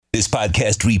This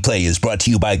podcast replay is brought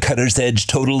to you by Cutter's Edge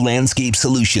Total Landscape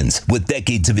Solutions. With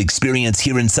decades of experience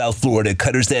here in South Florida,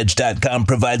 CuttersEdge.com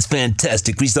provides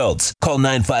fantastic results. Call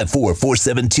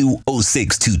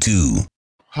 954-472-0622.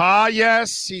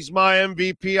 Yes, he's my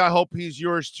MVP. I hope he's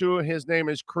yours too. His name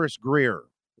is Chris Grier.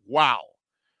 Wow.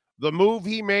 The move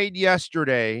he made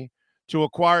yesterday to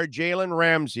acquire Jalen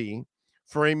Ramsey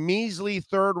for a measly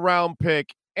third-round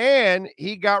pick, and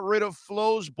he got rid of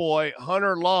Flo's boy,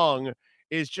 Hunter Long,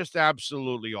 is just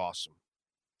absolutely awesome.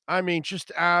 I mean,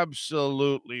 just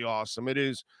absolutely awesome. It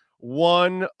is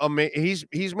one amazing.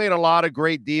 He's made a lot of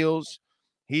great deals.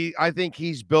 I think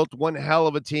he's built one hell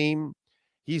of a team.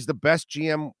 He's the best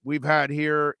GM we've had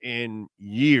here in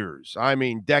years. I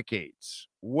mean, decades.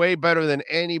 Way better than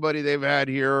anybody they've had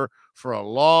here for a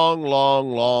long,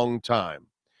 long, long time.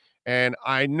 And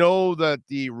I know that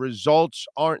the results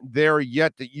aren't there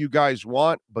yet that you guys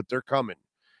want, but they're coming.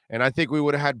 And I think we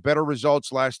would have had better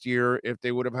results last year if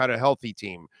they would have had a healthy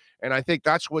team. And I think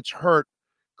that's what's hurt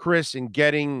Chris in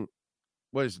getting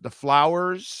the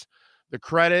flowers, the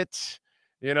credit,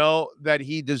 that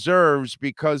he deserves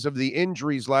because of the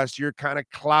injuries last year kind of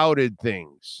clouded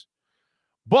things.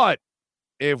 But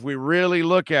if we really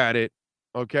look at it,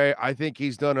 okay, I think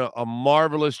he's done a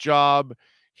marvelous job.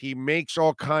 He makes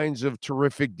all kinds of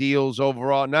terrific deals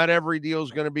overall. Not every deal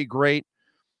is going to be great,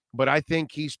 but I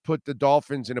think he's put the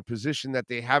Dolphins in a position that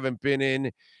they haven't been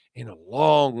in a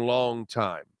long, long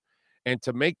time. And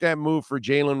to make that move for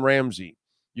Jalen Ramsey,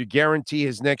 you guarantee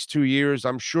his next 2 years.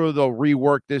 I'm sure they'll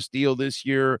rework this deal this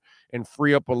year and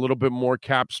free up a little bit more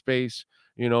cap space,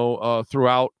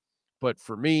 throughout. But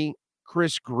for me,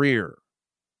 Chris Grier,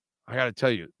 I got to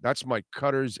tell you, that's my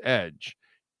Cutter's Edge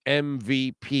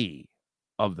MVP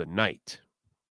of the night.